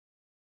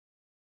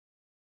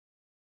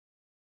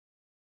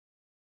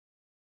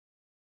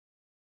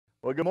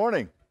Well, good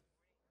morning.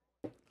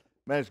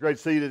 Man, it's great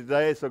to see you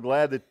today. So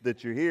glad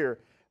that you're here.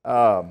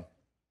 Um,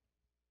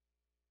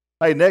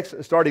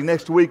 Starting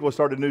next week, we'll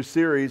start a new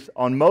series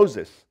on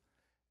Moses.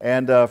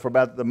 And for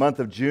about the month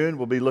of June,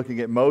 we'll be looking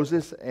at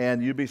Moses.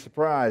 And you'd be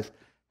surprised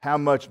how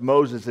much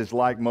Moses is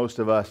like most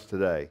of us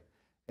today.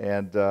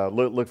 And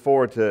look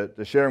forward to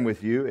sharing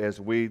with you as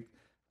we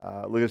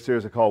look at a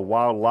series called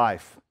Wild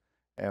Life.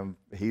 And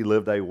he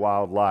lived a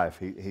wild life.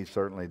 He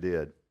certainly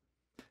did.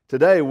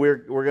 Today, we're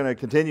going to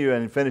continue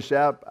and finish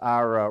out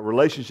our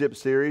relationship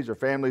series or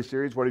family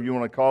series, whatever you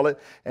want to call it,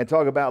 and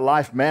talk about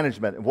life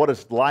management. And what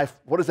does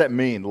that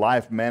mean,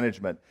 life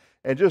management?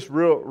 And just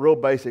real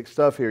basic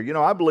stuff here. You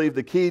know, I believe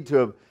the key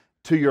to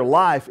your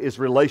life is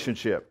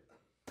relationship.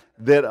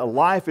 That a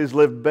life is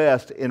lived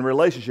best in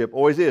relationship,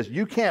 always is.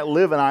 You can't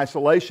live in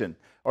isolation,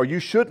 or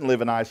you shouldn't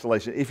live in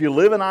isolation. If you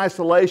live in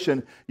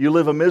isolation, you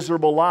live a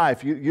miserable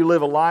life. You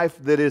live a life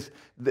that is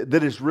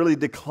really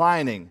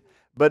declining.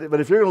 But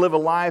if you're going to live a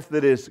life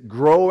that is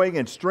growing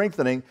and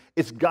strengthening,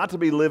 it's got to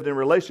be lived in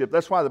relationship.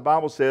 That's why the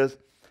Bible says,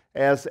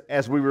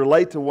 as we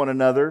relate to one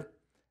another,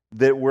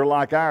 that we're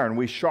like iron.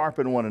 We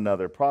sharpen one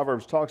another.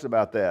 Proverbs talks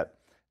about that.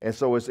 And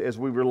so as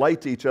we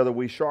relate to each other,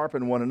 we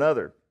sharpen one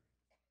another.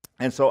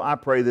 And so I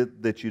pray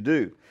that you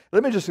do.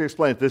 Let me just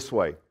explain it this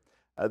way.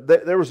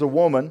 There was a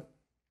woman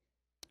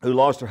who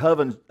lost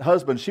her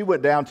husband. She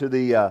went down to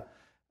the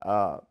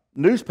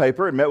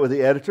newspaper and met with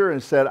the editor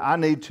and said, I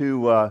need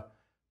to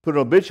put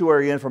an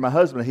obituary in for my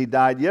husband. He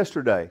died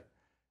yesterday.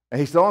 And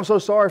he said, oh, I'm so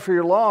sorry for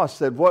your loss.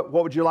 Said, what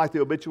would you like the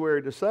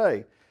obituary to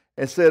say?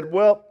 And said,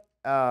 well,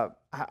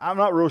 I'm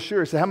not real sure.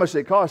 He said, how much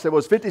did it cost? I said, well,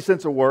 it's 50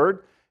 cents a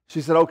word.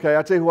 She said, okay,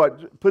 I'll tell you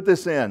what, put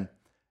this in.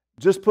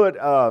 Just put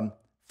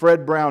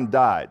Fred Brown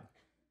died.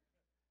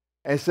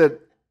 And he said,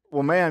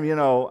 well, ma'am, you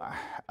know, I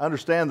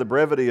understand the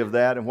brevity of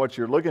that and what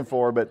you're looking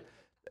for, but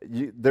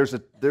there's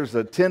at least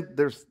a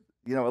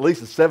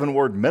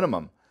 7-word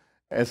minimum.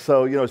 And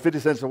so, you know, it's 50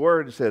 cents a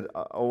word. He said,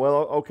 oh, well,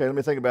 okay, let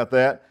me think about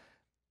that.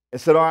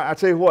 And said, all right, I'll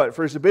tell you what,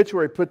 for his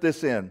obituary, put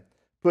this in.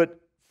 Put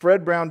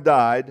Fred Brown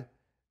died,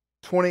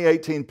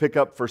 2018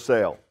 pickup for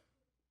sale.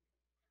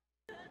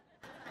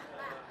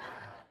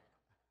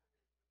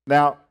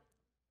 Now,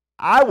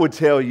 I would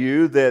tell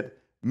you that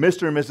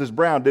Mr. and Mrs.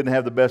 Brown didn't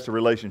have the best of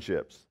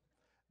relationships.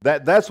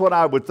 That's what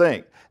I would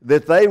think.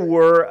 That they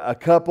were a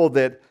couple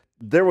that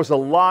there was a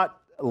lot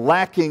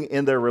lacking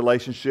in their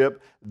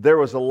relationship. There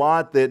was a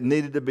lot that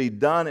needed to be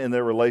done in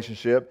their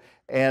relationship,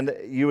 and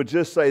you would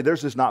just say,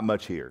 there's just not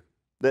much here.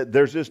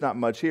 There's just not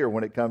much here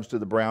when it comes to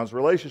the Browns'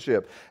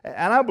 relationship.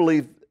 And I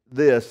believe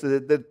this,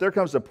 that there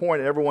comes a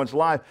point in everyone's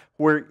life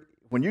where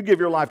when you give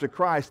your life to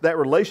Christ, that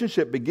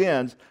relationship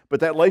begins,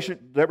 but that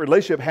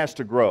relationship has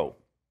to grow,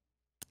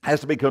 has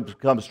to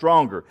become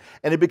stronger.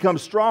 And it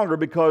becomes stronger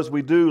because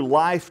we do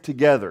life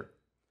together.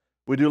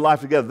 We do life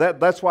together.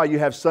 That's why you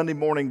have Sunday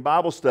morning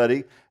Bible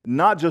study,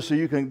 not just so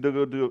you can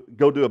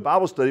go do a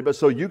Bible study, but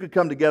so you could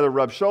come together,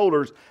 rub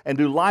shoulders, and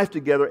do life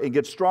together and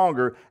get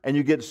stronger, and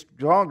you get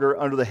stronger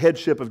under the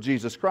headship of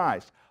Jesus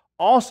Christ.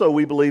 Also,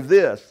 we believe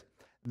this,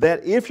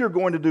 that if you're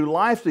going to do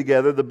life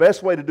together, the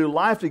best way to do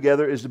life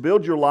together is to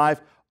build your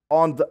life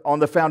on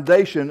the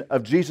foundation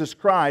of Jesus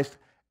Christ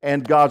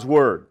and God's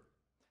Word.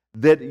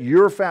 That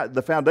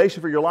the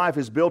foundation for your life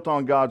is built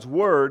on God's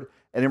Word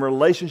and in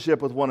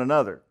relationship with one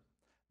another.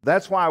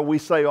 That's why we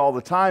say all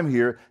the time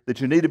here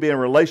that you need to be in a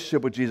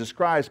relationship with Jesus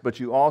Christ, but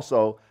you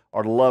also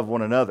are to love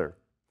one another.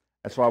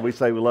 That's why we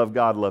say we love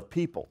God, love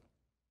people.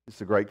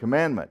 It's a great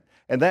commandment.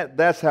 And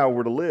that's how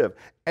we're to live.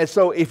 And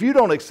so if you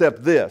don't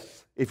accept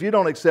this, if you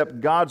don't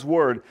accept God's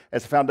Word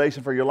as a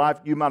foundation for your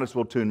life, you might as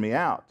well tune me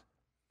out.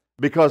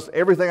 Because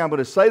everything I'm going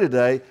to say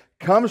today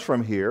comes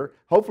from here.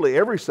 Hopefully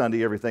every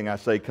Sunday everything I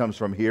say comes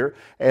from here.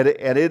 And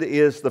it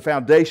is the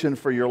foundation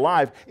for your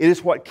life. It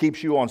is what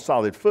keeps you on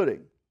solid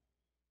footing.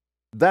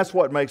 That's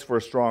what makes for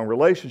a strong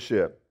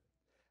relationship.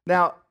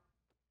 Now,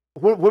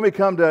 when we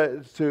come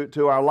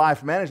to our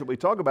life management, we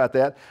talk about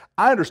that.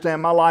 I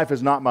understand my life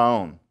is not my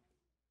own.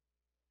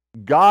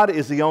 God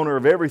is the owner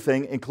of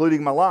everything,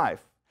 including my life.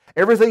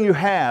 Everything you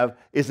have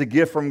is a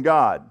gift from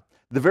God.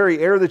 The very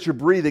air that you're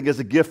breathing is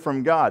a gift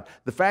from God.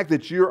 The fact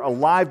that you're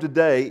alive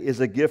today is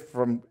a gift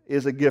from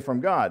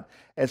God.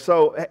 And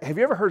so, have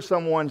you ever heard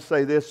someone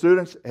say this?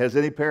 Students, has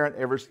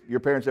your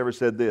parents ever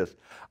said this?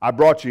 I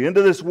brought you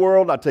into this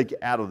world, I take you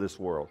out of this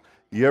world.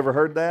 You ever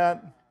heard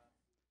that?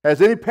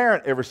 Has any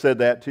parent ever said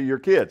that to your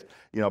kids?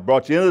 You know,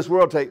 brought you into this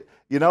world,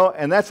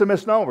 and that's a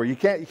misnomer. You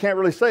can't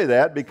really say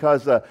that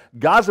because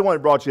God's the one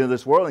that brought you into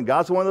this world, and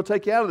God's the one that'll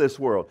take you out of this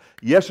world.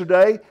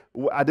 Yesterday,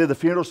 I did the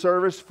funeral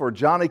service for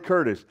Johnny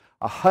Curtis,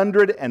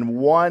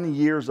 101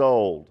 years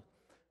old,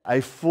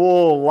 a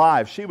full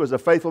life. She was a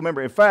faithful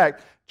member. In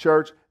fact,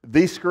 church,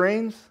 these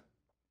screens,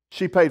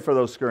 she paid for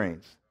those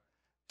screens.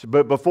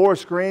 But before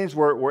screens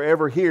were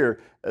ever here,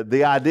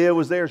 the idea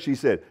was there. She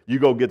said, you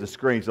go get the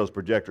screens, those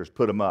projectors,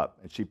 put them up.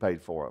 And she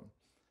paid for them.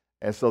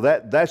 And so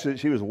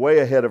she was way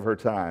ahead of her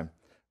time.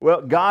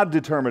 Well, God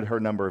determined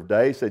her number of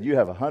days, said, you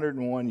have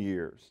 101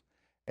 years.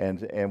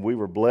 And we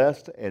were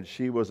blessed, and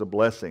she was a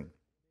blessing.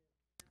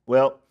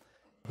 Well,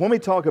 when we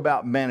talk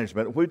about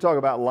management, when we talk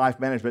about life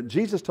management,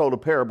 Jesus told a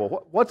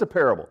parable. What's a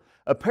parable?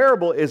 A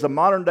parable is a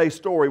modern-day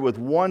story with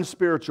one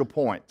spiritual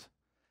point.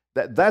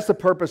 That's the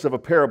purpose of a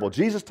parable.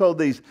 Jesus told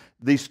these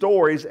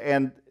stories,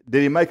 and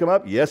did he make them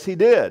up? Yes, he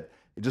did.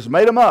 He just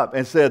made them up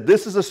and said,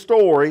 this is a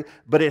story,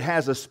 but it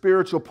has a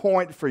spiritual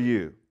point for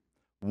you.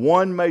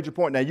 One major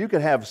point. Now, you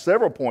could have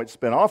several points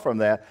spin off from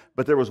that,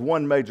 but there was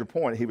one major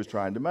point he was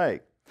trying to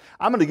make.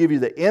 I'm going to give you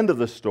the end of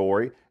the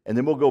story, and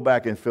then we'll go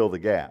back and fill the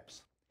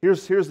gaps.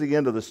 Here's the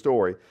end of the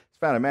story. It's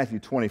found in Matthew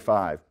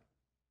 25.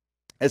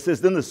 It says,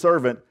 then the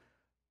servant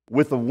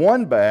with the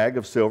one bag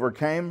of silver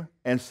came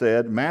and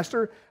said,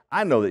 Master,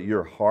 I know that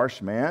you're a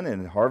harsh man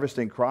in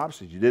harvesting crops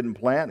that you didn't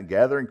plant and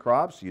gathering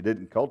crops you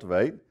didn't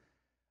cultivate.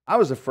 I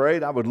was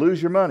afraid I would lose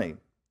your money,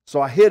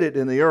 so I hid it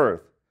in the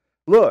earth.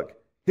 Look,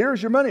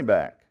 here's your money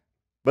back.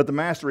 But the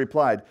master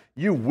replied,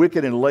 you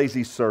wicked and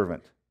lazy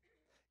servant.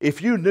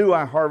 If you knew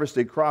I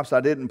harvested crops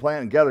I didn't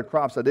plant and gathered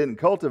crops I didn't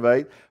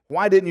cultivate,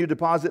 why didn't you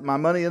deposit my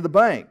money in the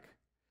bank?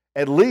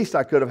 At least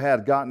I could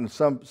have gotten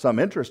some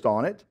interest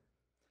on it.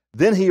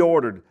 Then he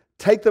ordered,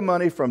 take the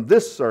money from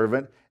this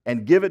servant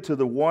and give it to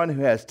the one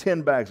who has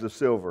 10 bags of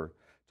silver.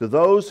 To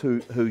those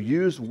who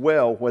use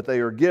well what they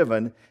are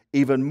given,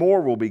 even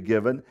more will be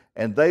given,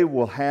 and they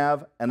will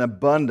have an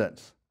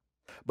abundance.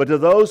 But to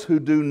those who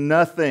do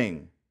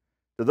nothing,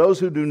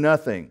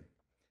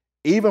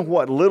 even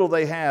what little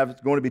they have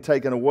is going to be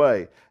taken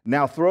away.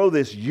 Now throw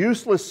this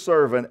useless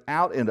servant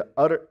out into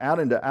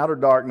outer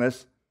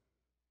darkness,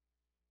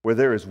 where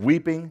there is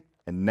weeping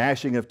and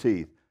gnashing of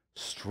teeth.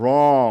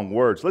 Strong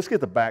words. Let's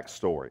get the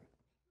backstory.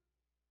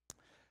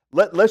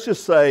 Let's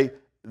just say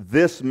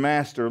this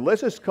master,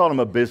 let's just call him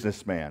a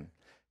businessman.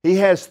 He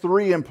has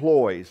 3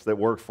 employees that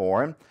work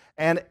for him.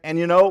 And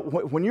you know,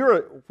 when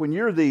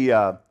you're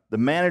the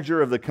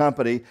manager of the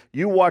company,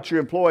 you watch your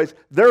employees,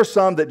 there are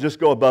some that just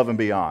go above and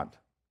beyond.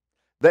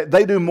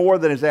 They do more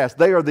than is asked.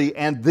 They are the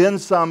and then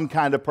some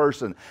kind of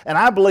person. And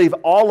I believe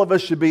all of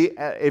us should be,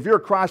 if you're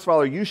a Christ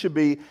follower, you should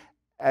be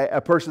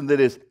a person that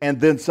is and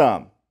then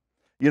some.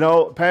 You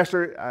know,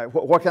 Pastor,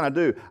 what can I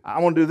do?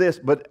 I want to do this,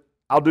 but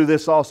I'll do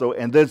this also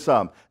and then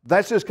some.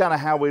 That's just kind of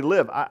how we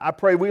live. I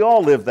pray we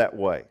all live that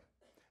way.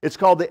 It's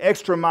called the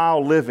extra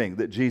mile living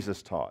that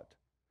Jesus taught.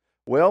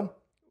 Well,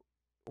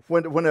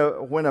 when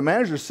a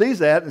manager sees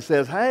that and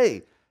says,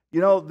 hey, you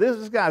know,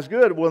 this guy's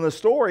good. Well, in the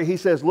story, he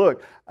says,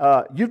 look,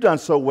 you've done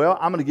so well,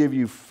 I'm going to give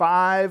you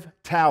 5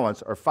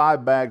 talents or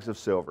 5 bags of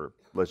silver,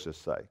 let's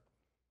just say.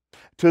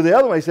 To the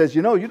other one, he says,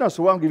 you know, you've done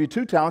so well, I'll give you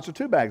 2 talents or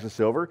 2 bags of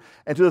silver.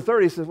 And to the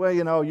third, he says, well,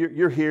 you know,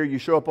 you're here, you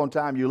show up on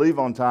time, you leave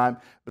on time,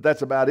 but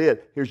that's about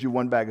it. Here's your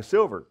 1 bag of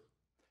silver.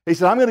 He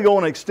said, I'm going to go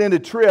on an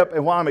extended trip,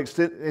 and while I'm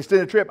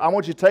extended trip, I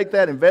want you to take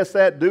that, invest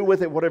that, do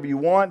with it whatever you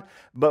want,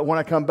 but when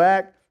I come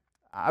back,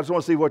 I just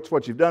want to see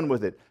what you've done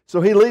with it. So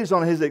he leaves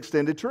on his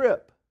extended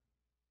trip.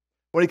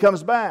 When he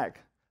comes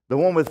back, the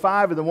one with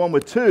 5 and the one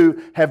with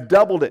 2 have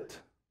doubled it.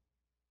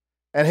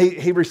 And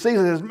he receives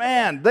it and says,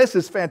 man, this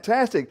is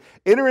fantastic.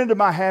 Enter into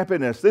my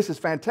happiness. This is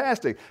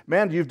fantastic.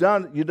 Man, you've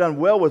done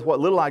well with what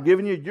little I've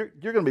given you.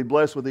 You're going to be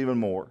blessed with even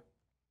more.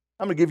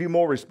 I'm going to give you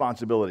more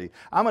responsibility.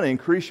 I'm going to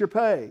increase your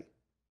pay.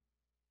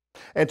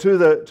 And to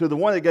the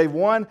one that gave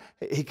 1,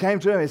 he came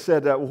to him and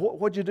said,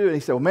 what'd you do? And he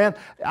said, well, man,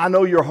 I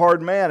know you're a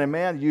hard man, and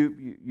man,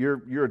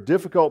 you're a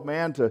difficult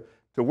man to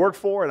work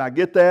for, and I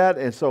get that,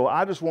 and so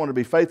I just want to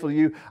be faithful to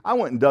you. I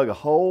went and dug a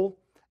hole,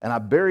 and I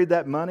buried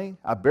that money.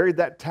 I buried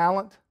that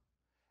talent.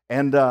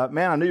 And,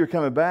 man, I knew you were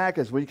coming back,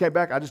 and so when you came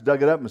back, I just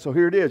dug it up, and so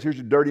here it is. Here's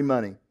your dirty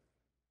money.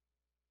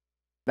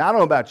 Now, I don't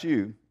know about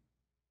you,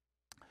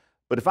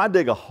 but if I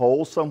dig a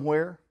hole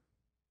somewhere,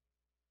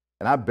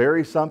 and I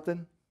bury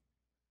something,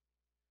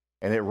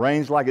 and it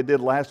rains like it did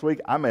last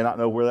week, I may not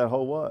know where that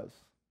hole was.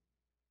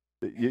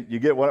 You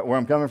get where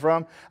I'm coming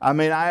from? I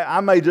mean, I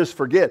may just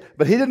forget.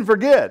 But he didn't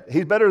forget.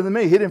 He's better than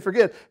me. He didn't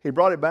forget. He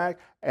brought it back,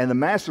 and the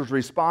master's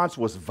response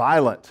was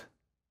violent.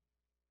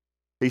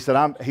 He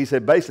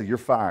said, basically, you're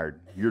fired.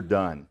 You're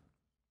done.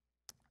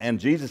 And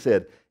Jesus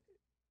said,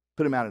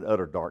 put him out in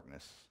utter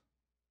darkness.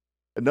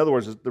 In other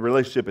words, the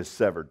relationship is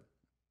severed.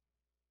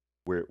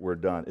 We're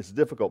done. It's a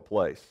difficult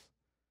place.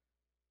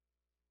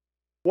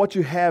 What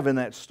you have in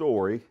that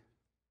story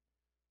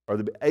are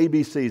the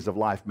ABCs of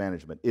life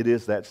management. It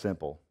is that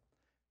simple.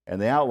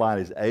 And the outline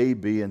is A,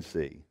 B, and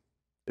C.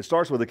 It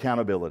starts with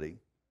accountability.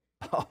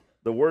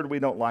 The word we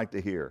don't like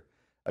to hear.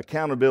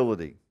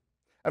 Accountability.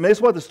 I mean,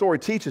 it's what the story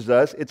teaches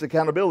us. It's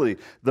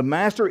accountability. The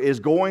master is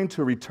going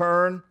to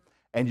return,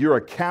 and you're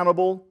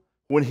accountable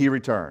when he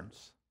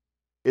returns.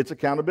 It's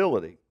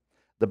accountability.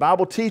 The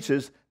Bible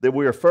teaches that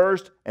we are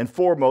first and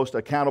foremost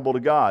accountable to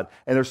God.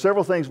 And there's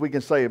several things we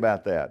can say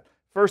about that.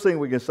 First thing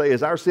we can say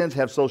is our sins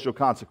have social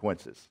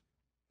consequences.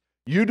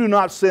 You do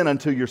not sin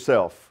unto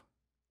yourself.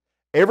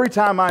 Every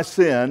time I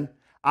sin,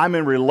 I'm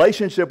in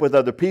relationship with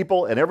other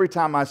people, and every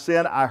time I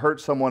sin, I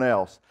hurt someone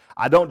else.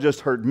 I don't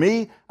just hurt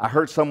me, I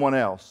hurt someone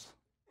else.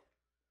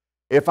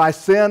 If I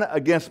sin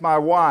against my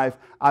wife,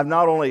 I've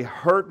not only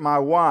hurt my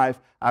wife,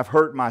 I've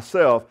hurt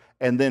myself,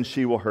 and then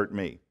she will hurt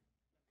me.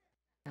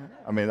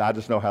 I mean, I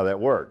just know how that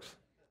works.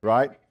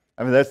 right?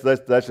 I mean,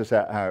 that's just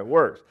how it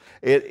works.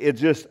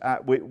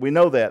 We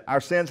know that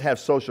our sins have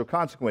social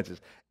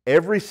consequences.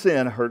 Every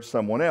sin hurts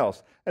someone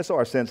else, and so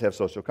our sins have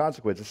social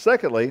consequences.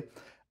 Secondly,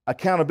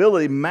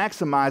 accountability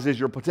maximizes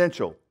your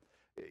potential.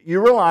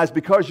 You realize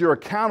because you're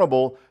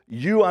accountable,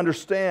 you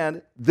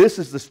understand this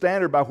is the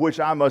standard by which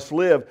I must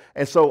live,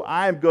 and so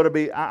I'm going to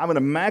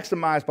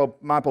maximize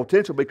my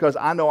potential because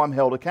I know I'm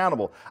held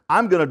accountable.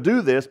 I'm going to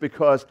do this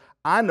because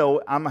I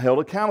know I'm held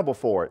accountable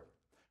for it.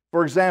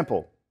 For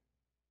example,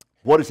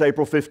 what is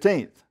April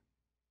 15th?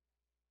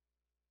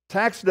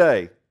 Tax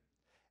day.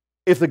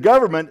 If the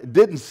government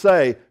didn't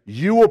say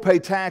you will pay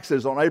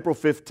taxes on April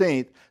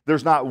 15th,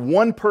 there's not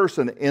one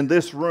person in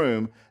this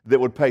room that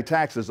would pay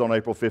taxes on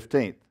April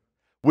 15th.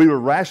 We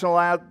would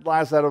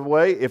rationalize that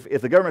away.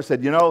 If the government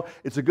said,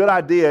 it's a good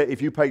idea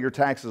if you pay your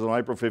taxes on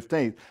April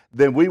 15th,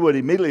 then we would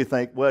immediately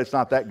think, well, it's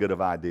not that good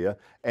of an idea,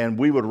 and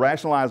we would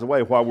rationalize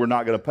away why we're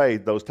not going to pay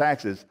those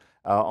taxes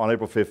on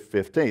April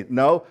 15th.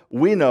 No,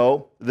 we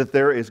know that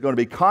there is going to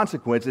be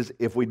consequences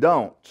if we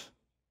don't.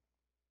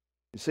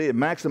 You see, it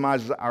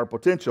maximizes our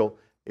potential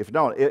if you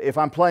don't. If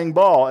I'm playing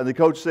ball and the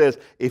coach says,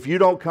 if you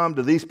don't come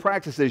to these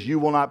practices, you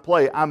will not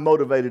play, I'm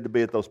motivated to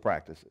be at those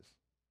practices.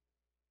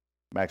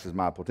 Maxes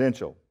my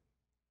potential.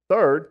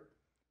 Third,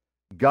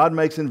 God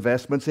makes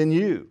investments in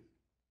you.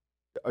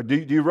 Do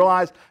you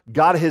realize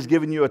God has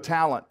given you a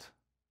talent?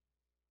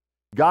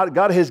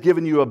 God has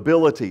given you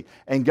ability,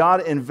 and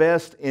God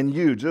invests in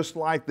you, just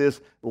like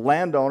this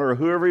landowner or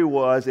whoever he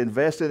was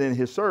invested in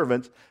his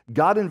servants.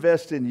 God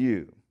invests in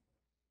you.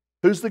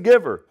 Who's the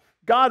giver?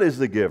 God is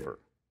the giver.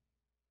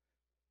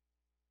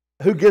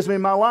 Who gives me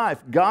my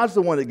life? God's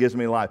the one that gives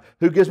me life.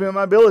 Who gives me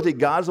my ability?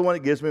 God's the one that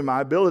gives me my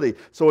ability.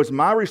 So it's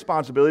my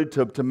responsibility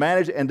to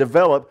manage and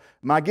develop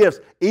my gifts.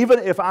 Even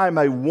if I'm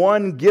a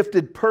one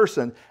gifted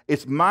person,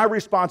 it's my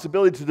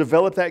responsibility to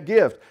develop that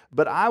gift.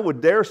 But I would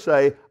dare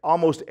say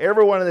almost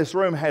everyone in this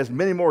room has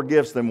many more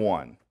gifts than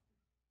one.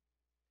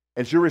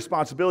 It's your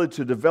responsibility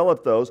to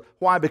develop those.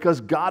 Why?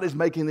 Because God is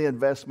making the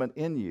investment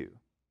in you.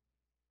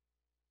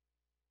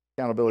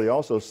 Accountability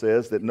also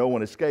says that no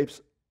one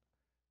escapes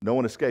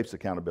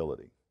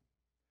accountability.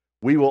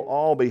 We will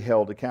all be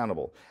held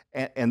accountable.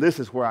 And this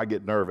is where I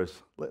get nervous.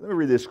 Let me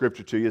read this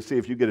scripture to you, see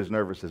if you get as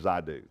nervous as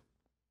I do.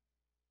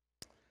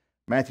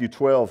 Matthew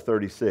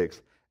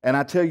 12:36. And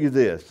I tell you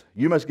this,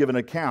 you must give an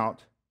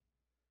account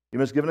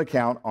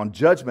on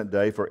Judgment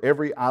Day for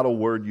every idle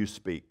word you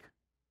speak.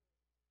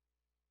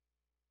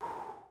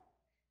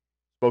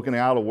 Spoken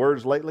idle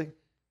words lately?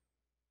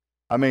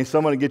 I mean,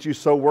 someone to get you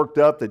so worked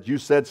up that you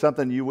said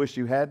something you wish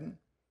you hadn't?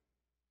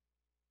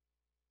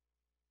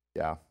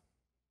 Yeah.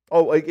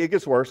 Oh, it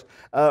gets worse.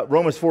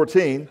 Romans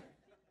 14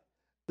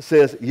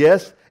 says,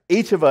 yes,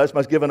 each of us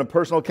must give a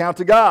personal account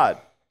to God.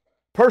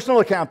 Personal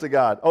account to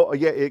God. Oh,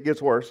 yeah, it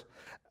gets worse.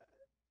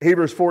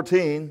 Hebrews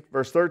 14,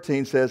 verse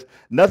 13 says,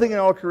 nothing in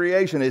all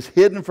creation is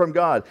hidden from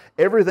God.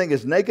 Everything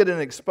is naked and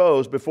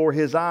exposed before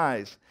His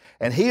eyes.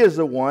 And He is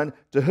the one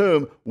to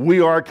whom we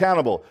are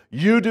accountable.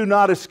 You do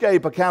not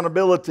escape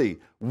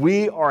accountability.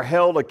 We are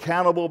held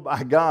accountable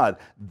by God.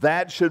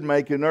 That should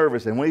make you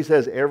nervous. And when He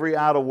says every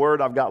idle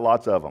word, I've got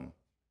lots of them.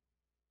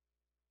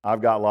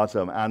 I've got lots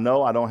of them. I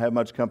know I don't have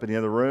much company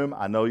in the room.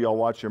 I know y'all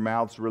watch your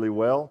mouths really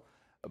well,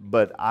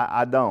 but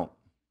I don't.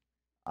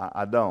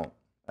 I don't.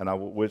 And I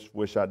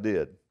wish I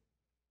did.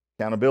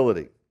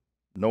 Accountability.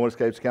 No one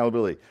escapes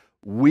accountability.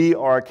 We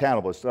are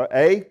accountable. So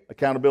A,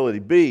 accountability.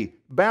 B,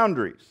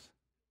 boundaries.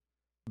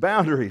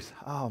 Boundaries.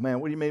 Oh, man,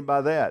 what do you mean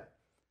by that?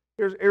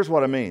 Here's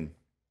what I mean.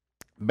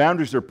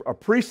 Boundaries are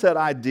preset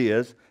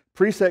ideas,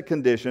 preset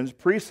conditions,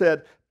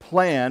 preset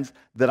plans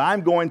that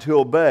I'm going to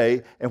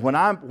obey. And when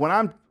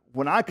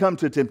I come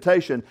to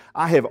temptation,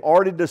 I have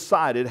already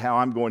decided how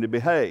I'm going to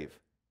behave.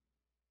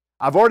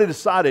 I've already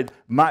decided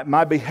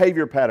my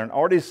behavior pattern,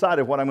 already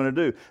decided what I'm going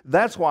to do.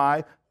 That's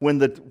why when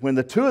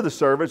the two of the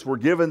servants were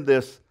given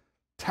this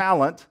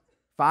talent,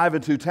 5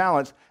 and 2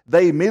 talents,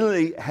 they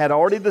immediately had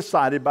already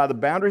decided by the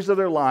boundaries of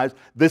their lives,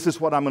 this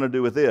is what I'm going to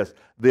do with this.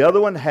 The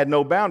other one had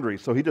no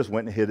boundaries, so he just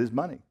went and hid his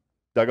money,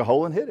 dug a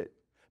hole and hid it.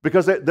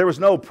 Because there was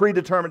no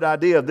predetermined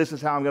idea of this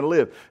is how I'm going to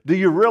live. Do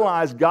you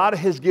realize God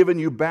has given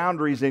you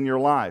boundaries in your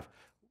life?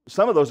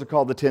 Some of those are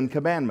called the 10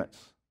 Commandments.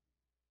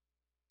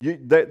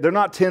 They're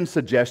not 10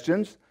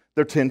 suggestions,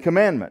 they're 10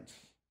 commandments.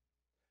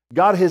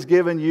 God has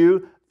given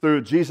you,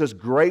 through Jesus'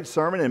 great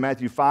sermon in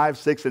Matthew 5,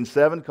 6, and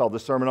 7, called the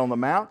Sermon on the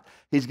Mount,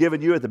 He's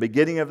given you at the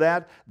beginning of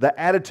that the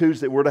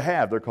attitudes that we're to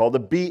have. They're called the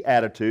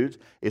Beatitudes.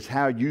 It's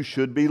how you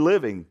should be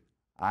living.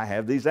 I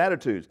have these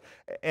attitudes.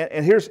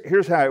 And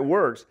here's how it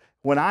works.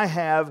 When I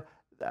have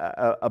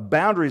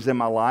boundaries in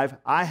my life,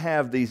 I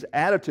have these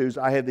attitudes,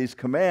 I have these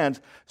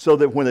commands, so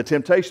that when the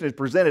temptation is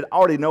presented, I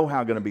already know how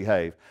I'm going to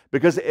behave.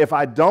 Because if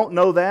I don't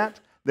know that,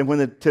 then when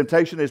the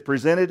temptation is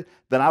presented,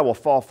 then I will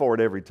fall for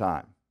it every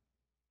time.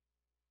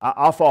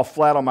 I'll fall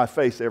flat on my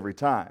face every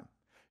time.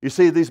 You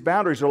see, these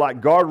boundaries are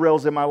like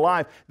guardrails in my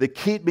life that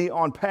keep me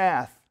on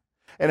path.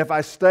 And if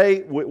I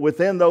stay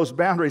within those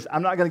boundaries,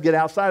 I'm not going to get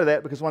outside of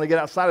that, because when I get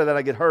outside of that,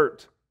 I get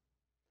hurt.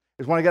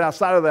 It's when I get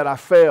outside of that, I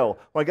fail.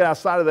 When I get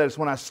outside of that, it's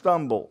when I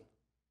stumble.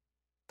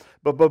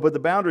 But the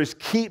boundaries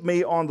keep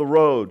me on the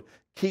road,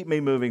 keep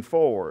me moving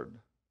forward.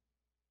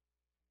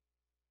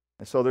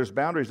 And so there's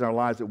boundaries in our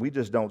lives that we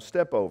just don't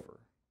step over.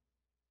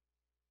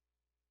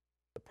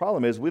 The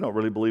problem is we don't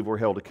really believe we're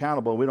held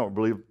accountable, and we don't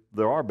believe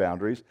there are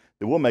boundaries,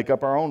 that we'll make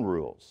up our own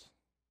rules.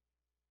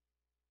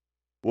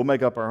 We'll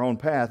make up our own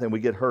path, and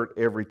we get hurt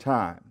every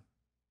time.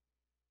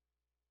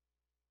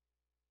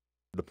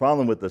 The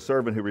problem with the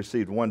servant who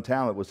received 1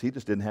 talent was he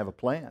just didn't have a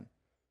plan.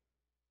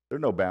 There are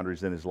no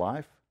boundaries in his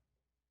life.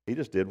 He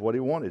just did what he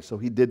wanted, so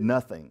he did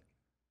nothing.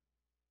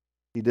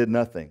 He did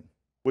nothing.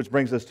 Which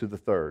brings us to the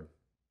third.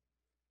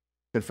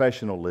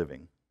 Confessional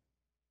living.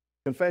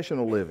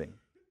 Confessional living.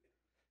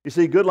 You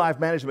see, good life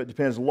management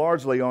depends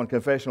largely on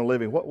confessional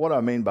living. What do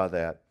I mean by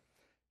that?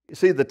 You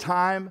see, the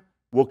time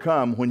will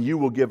come when you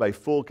will give a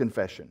full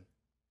confession.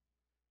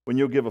 When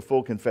you'll give a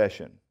full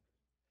confession.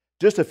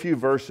 Just a few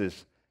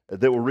verses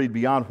that will read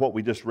beyond what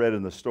we just read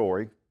in the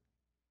story.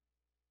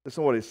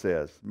 Listen to what it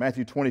says.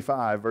 Matthew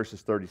 25, verse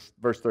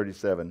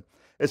 37.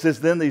 It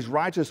says, "Then these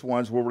righteous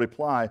ones will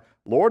reply,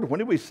 'Lord, when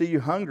did we see you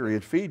hungry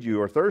and feed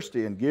you, or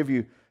thirsty and give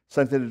you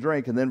something to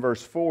drink?'" And then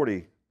verse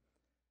 40.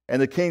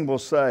 "And the king will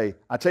say,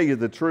 'I tell you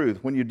the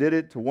truth, when you did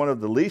it to one of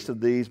the least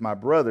of these, my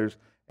brothers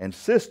and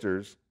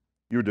sisters,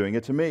 you're doing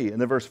it to me.' And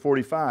then verse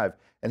 45.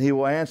 "And he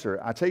will answer,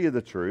 'I tell you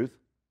the truth,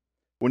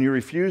 when you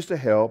refuse to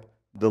help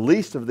the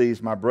least of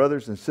these, my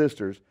brothers and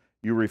sisters,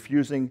 you're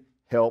refusing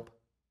help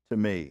to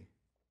me.'"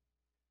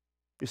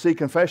 You see,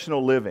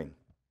 confessional living,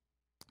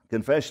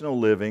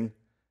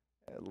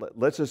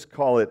 let's just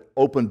call it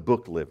open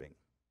book living.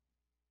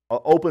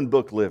 Open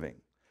book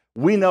living.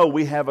 We know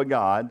we have a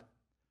God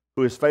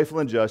who is faithful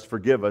and just to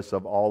forgive us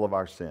of all of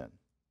our sin.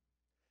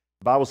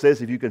 The Bible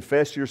says if you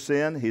confess your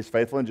sin, He is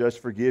faithful and just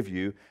to forgive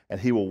you, and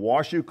He will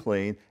wash you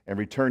clean and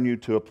return you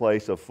to a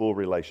place of full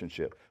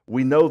relationship.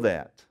 We know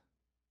that.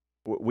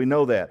 We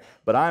know that.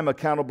 But I am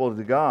accountable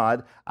to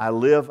God. I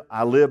live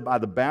by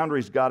the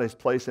boundaries God has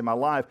placed in my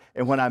life,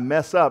 and when I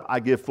mess up, I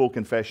give full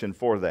confession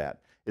for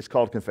that. It's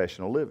called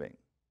confessional living.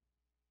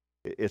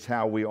 It's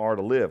how we are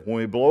to live. When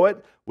we blow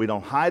it, we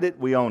don't hide it,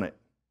 we own it.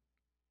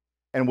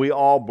 And we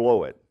all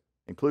blow it,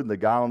 including the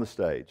guy on the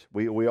stage.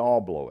 We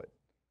all blow it.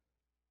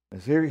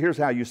 And so here's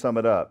how you sum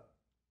it up.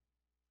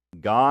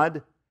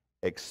 God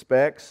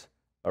expects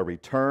a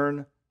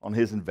return on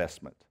His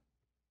investment.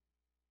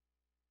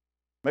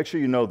 Make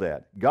sure you know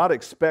that. God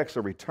expects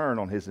a return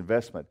on His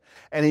investment.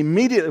 And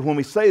immediately when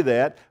we say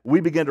that, we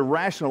begin to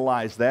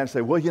rationalize that and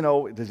say,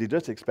 well, does He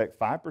just expect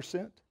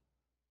 5%?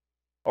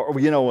 Or,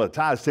 a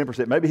tithe is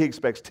 10%. Maybe He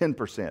expects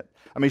 10%.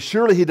 I mean,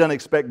 surely He doesn't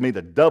expect me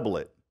to double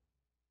it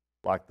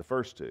like the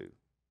first two.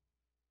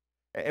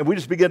 And we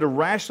just begin to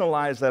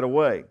rationalize that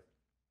away.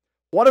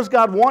 What does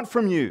God want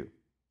from you?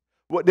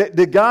 Did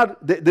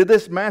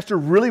this master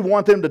really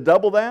want them to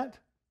double that?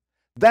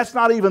 That's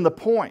not even the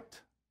point.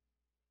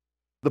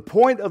 The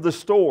point of the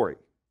story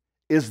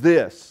is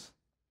this.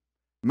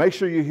 Make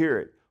sure you hear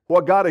it.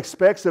 What God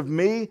expects of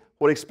me,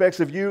 what He expects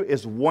of you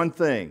is one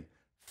thing: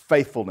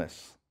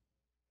 faithfulness.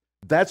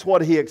 That's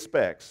what He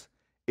expects,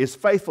 is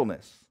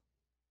faithfulness.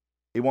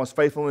 He wants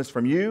faithfulness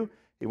from you.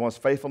 He wants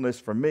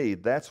faithfulness from me.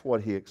 That's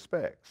what He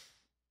expects.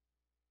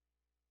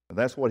 And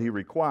that's what He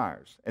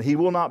requires. And He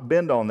will not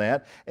bend on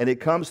that. And it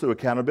comes through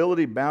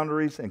accountability,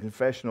 boundaries, and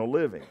confessional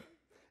living.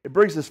 It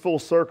brings us full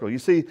circle. You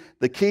see,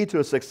 the key to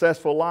a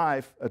successful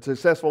life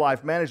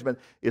management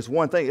is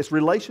one thing. It's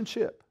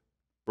relationship.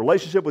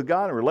 Relationship with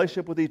God and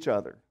relationship with each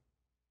other.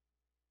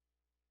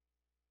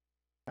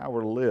 How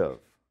we're to live.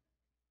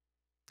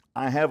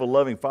 I have a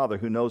loving Father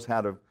who knows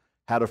how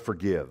to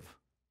forgive.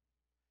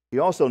 He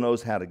also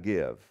knows how to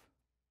give.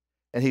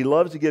 And He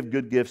loves to give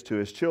good gifts to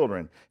His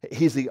children.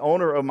 He's the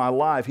owner of my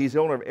life. He's the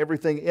owner of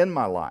everything in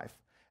my life.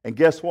 And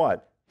guess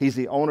what? He's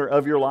the owner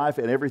of your life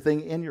and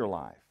everything in your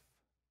life.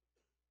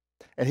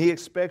 And He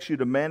expects you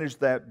to manage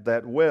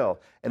that well.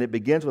 And it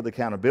begins with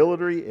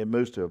accountability. It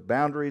moves to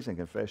boundaries and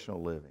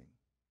confessional living.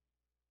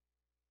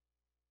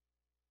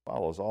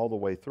 Follows all the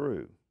way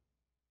through.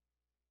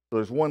 So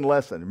there's one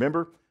lesson.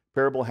 Remember,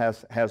 parable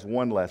has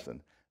one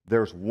lesson.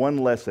 There's one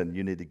lesson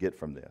you need to get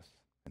from this.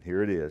 And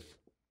here it is.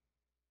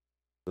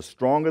 The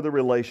stronger the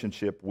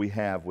relationship we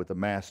have with the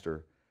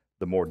master,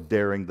 the more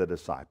daring the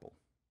disciple.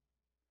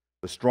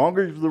 The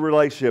stronger the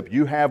relationship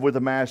you have with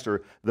the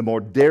master, the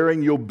more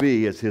daring you'll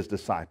be as his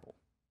disciple.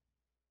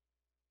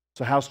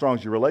 So how strong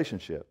is your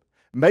relationship?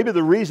 Maybe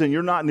the reason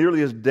you're not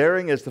nearly as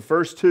daring as the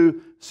first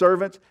two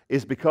servants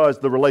is because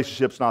the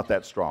relationship's not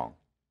that strong.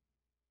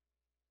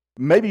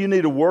 Maybe you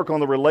need to work on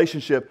the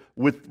relationship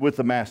with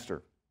the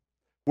master,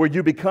 where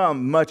you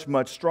become much,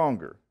 much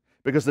stronger.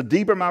 Because the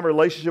deeper my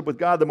relationship with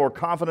God, the more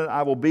confident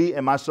I will be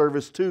in my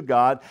service to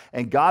God.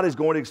 And God is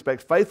going to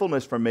expect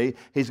faithfulness from me.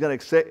 He's going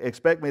to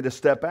expect me to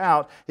step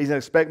out. He's going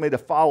to expect me to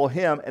follow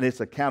Him. And it's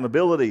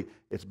accountability,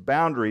 it's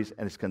boundaries,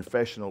 and it's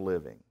confessional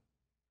living.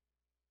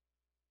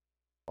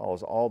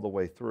 Follows all the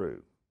way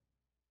through.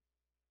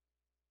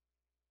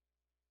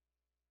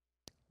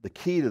 The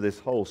key to this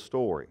whole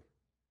story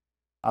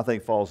I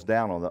think, falls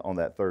down on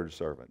that third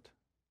servant.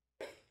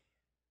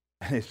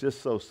 And it's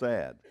just so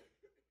sad.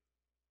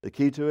 The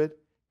key to it,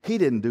 he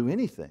didn't do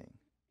anything.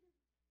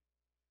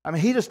 I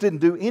mean, he just didn't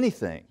do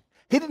anything.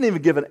 He didn't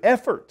even give an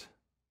effort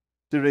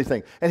to do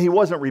anything. And he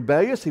wasn't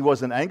rebellious. He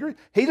wasn't angry.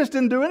 He just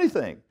didn't do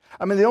anything.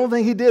 I mean, the only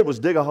thing he did was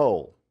dig a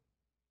hole.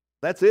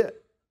 That's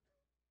it.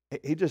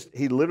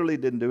 He literally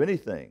didn't do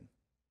anything.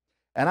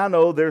 And I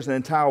know there's an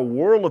entire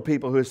world of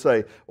people who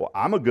say, well,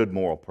 I'm a good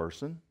moral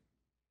person.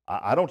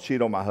 I don't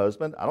cheat on my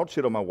husband. I don't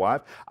cheat on my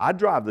wife. I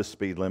drive the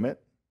speed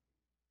limit.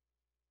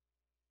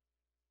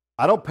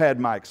 I don't pad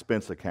my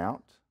expense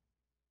account.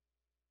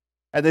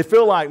 And they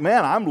feel like,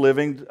 man, I'm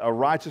living a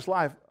righteous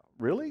life.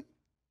 Really?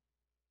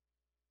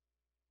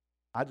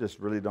 I just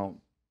really don't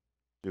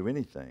do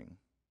anything.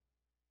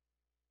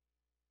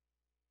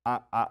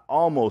 I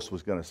almost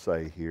was going to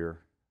say here,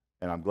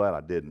 and I'm glad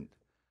I didn't,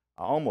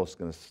 I almost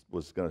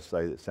was going to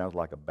say that it sounds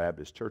like a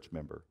Baptist church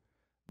member,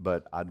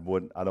 but I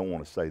don't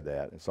want to say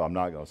that, and so I'm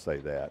not going to say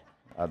that.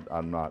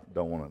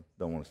 Don't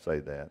want to say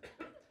that.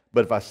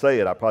 But if I say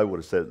it, I probably would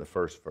have said it in the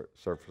first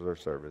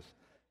service,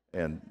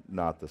 and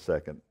not the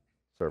second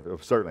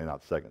service. Certainly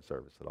not the second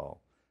service at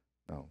all.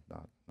 No,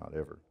 not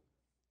ever.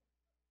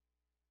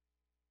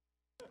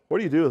 What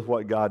do you do with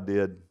what God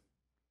did?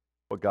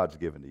 What God's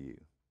given to you?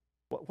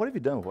 What have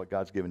you done with what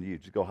God's given to you?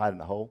 Just go hide in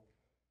the hole?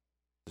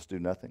 Just do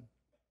nothing?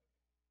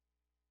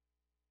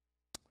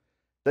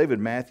 David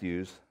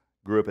Matthews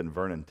grew up in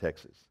Vernon,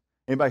 Texas.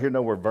 Anybody here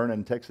know where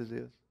Vernon, Texas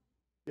is?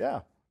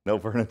 Yeah, know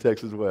Vernon,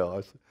 Texas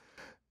well.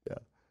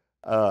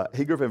 Yeah.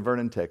 He grew up in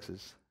Vernon,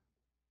 Texas,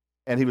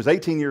 and he was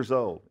 18 years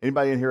old.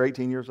 Anybody in here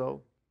 18 years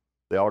old?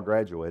 They all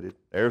graduated.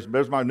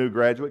 There's my new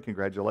graduate.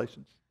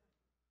 Congratulations.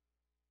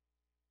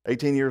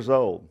 18 years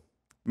old.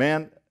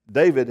 Man,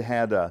 David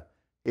had a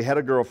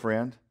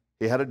girlfriend,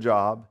 he had a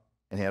job,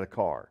 and he had a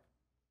car.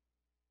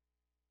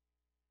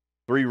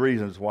 3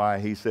 reasons why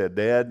he said,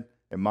 Dad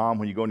and Mom,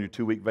 when you go on your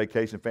 2-week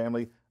vacation,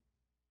 family,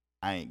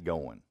 I ain't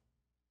going.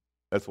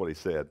 That's what he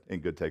said in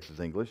good Texas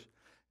English.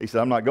 He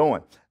said, I'm not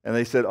going. And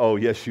they said, oh,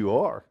 yes, you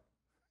are.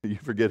 You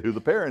forget who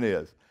the parent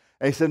is.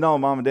 And he said, no,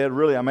 Mom and Dad,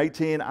 really, I'm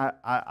 18.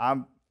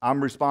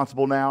 I'm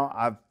responsible now.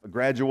 I've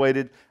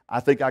graduated.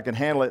 I think I can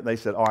handle it. And they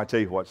said, oh, I tell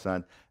you what,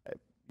 son,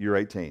 you're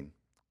 18.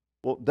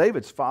 Well,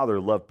 David's father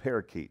loved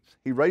parakeets.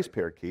 He raised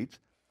parakeets.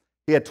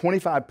 He had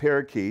 25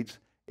 parakeets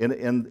in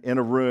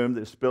a room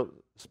that's built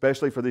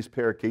especially for these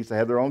parakeets. They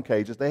had their own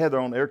cages. They had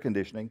their own air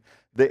conditioning.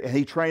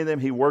 He trained them.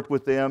 He worked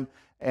with them.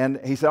 And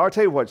he said, I'll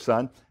tell you what,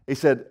 son. He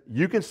said,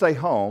 you can stay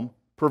home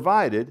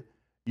provided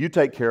you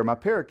take care of my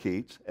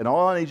parakeets, and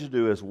all I need you to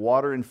do is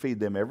water and feed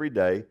them every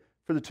day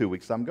for the 2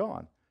 weeks I'm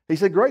gone. He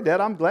said, great,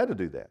 Dad, I'm glad to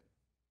do that.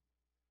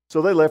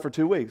 So they left for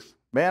 2 weeks.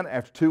 Man,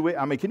 after 2 weeks,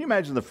 I mean, can you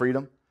imagine the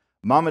freedom?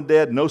 Mom and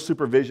Dad, no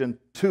supervision,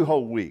 2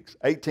 whole weeks.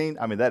 18,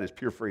 I mean, that is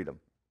pure freedom.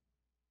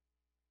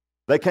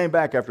 They came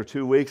back after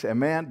 2 weeks, and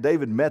man,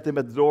 David met them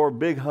at the door,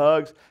 big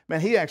hugs.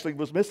 Man, he actually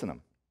was missing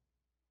them.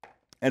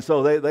 And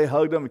so they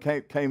hugged him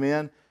and came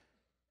in.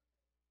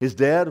 His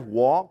dad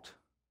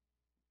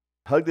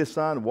hugged his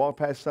son, walked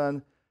past his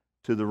son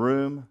to the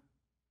room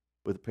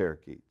with the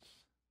parakeets.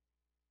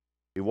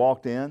 He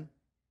walked in,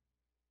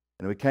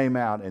 and we came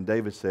out, and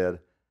David said,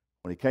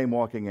 when he came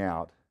walking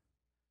out,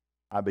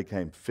 I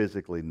became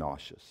physically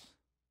nauseous.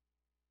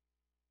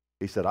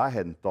 He said, I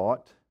hadn't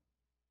thought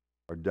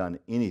or done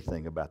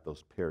anything about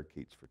those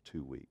parakeets for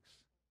 2 weeks.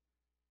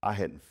 I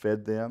hadn't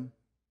fed them.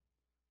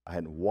 I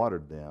hadn't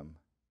watered them.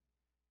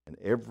 And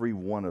every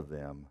one of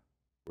them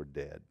were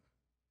dead.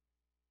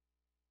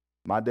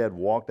 My dad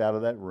walked out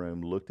of that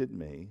room, looked at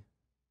me,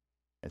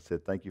 and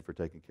said, thank you for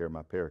taking care of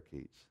my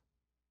parakeets,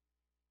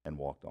 and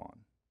walked on.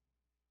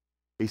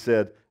 He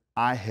said,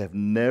 I have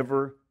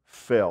never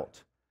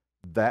felt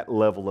that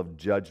level of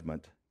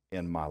judgment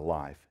in my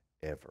life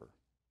ever.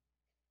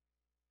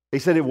 He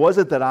said it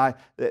wasn't that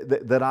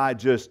I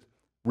just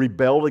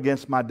rebelled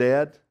against my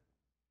dad.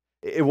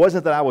 It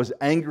wasn't that I was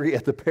angry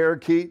at the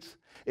parakeets.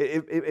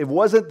 It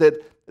wasn't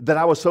that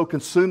I was so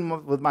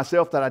consumed with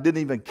myself that I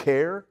didn't even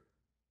care.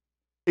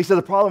 He said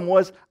the problem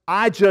was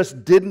I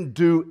just didn't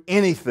do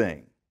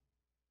anything.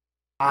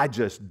 I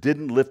just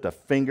didn't lift a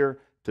finger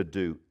to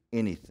do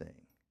anything.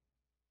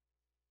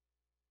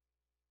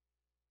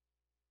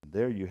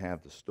 There you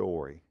have the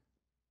story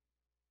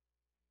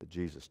that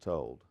Jesus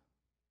told.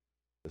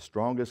 The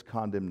strongest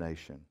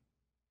condemnation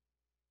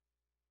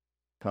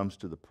comes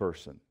to the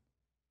person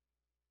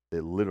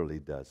that literally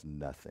does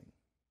nothing.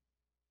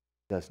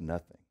 Does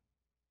nothing.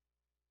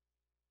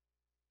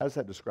 How does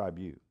that describe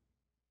you?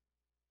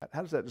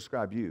 How does that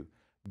describe you?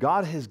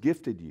 God has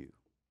gifted you.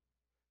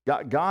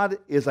 God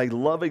is a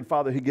loving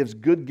Father who gives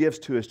good gifts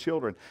to His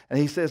children. And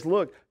He says,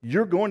 look,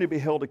 you're going to be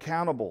held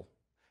accountable.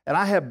 And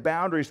I have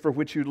boundaries for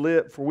which you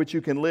live, for which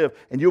you can live,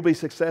 and you'll be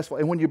successful.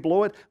 And when you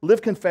blow it,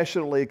 live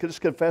confessionally. Just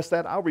confess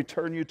that. I'll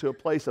return you to a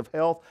place of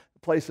health, a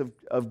place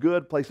of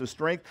good, place of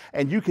strength,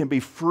 and you can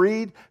be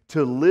freed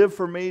to live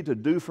for me, to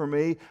do for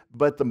me.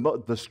 But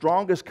the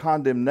strongest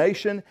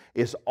condemnation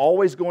is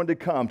always going to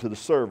come to the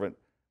servant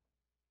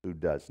who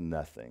does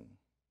nothing.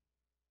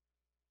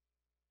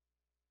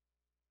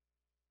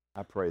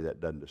 I pray that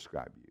doesn't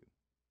describe you.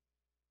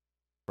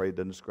 I pray it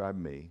doesn't describe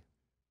me.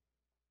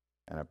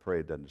 And I pray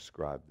it doesn't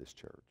describe this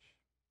church.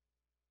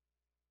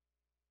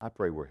 I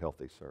pray we're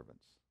healthy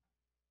servants.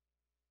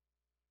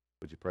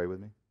 Would you pray with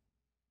me?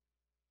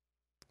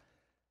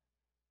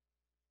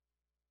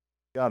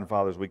 God and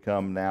Father, as we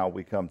come now,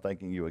 we come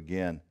thanking you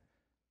again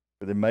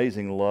for the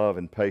amazing love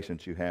and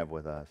patience you have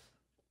with us.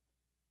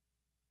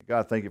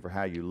 God, thank you for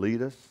how you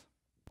lead us,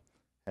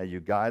 how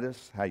you guide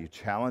us, how you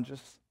challenge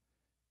us.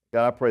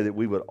 God, I pray that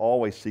we would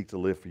always seek to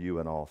live for you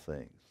in all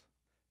things.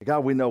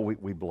 God, we know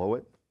we blow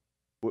it.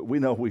 We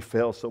know we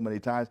fail so many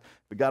times.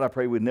 But God, I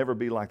pray we'd never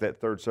be like that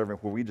third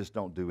servant where we just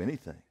don't do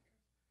anything.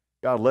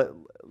 God,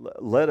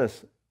 let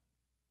us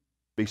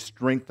be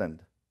strengthened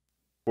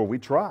where we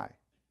try.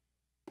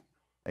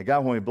 And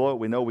God, when we blow it,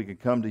 we know we can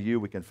come to you,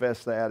 we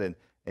confess that,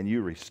 and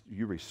you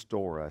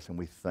restore us, and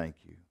we thank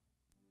you.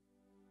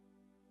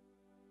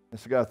 And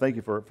so, God, thank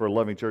you for a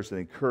loving church that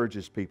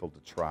encourages people to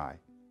try.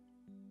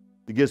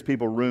 It gives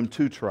people room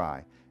to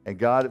try. And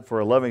God,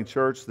 for a loving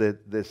church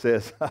that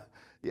says,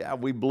 yeah,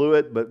 we blew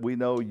it, but we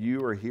know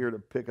you are here to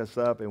pick us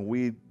up, and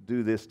we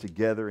do this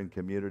together in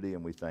community,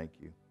 and we thank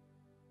you.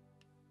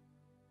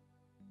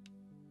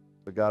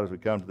 But God, as we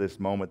come to this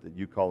moment that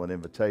you call an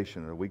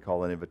invitation, or we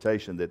call an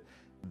invitation,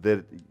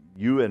 that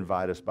you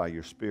invite us by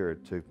your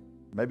Spirit to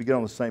maybe get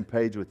on the same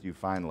page with you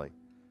finally,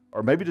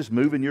 or maybe just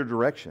move in your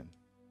direction.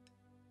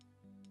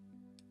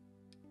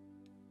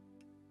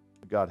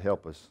 God,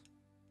 help us.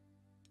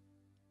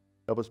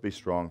 Help us be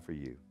strong for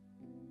you.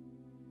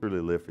 Truly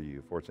live for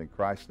you. For it's in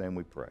Christ's name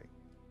we pray.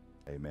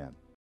 Amen.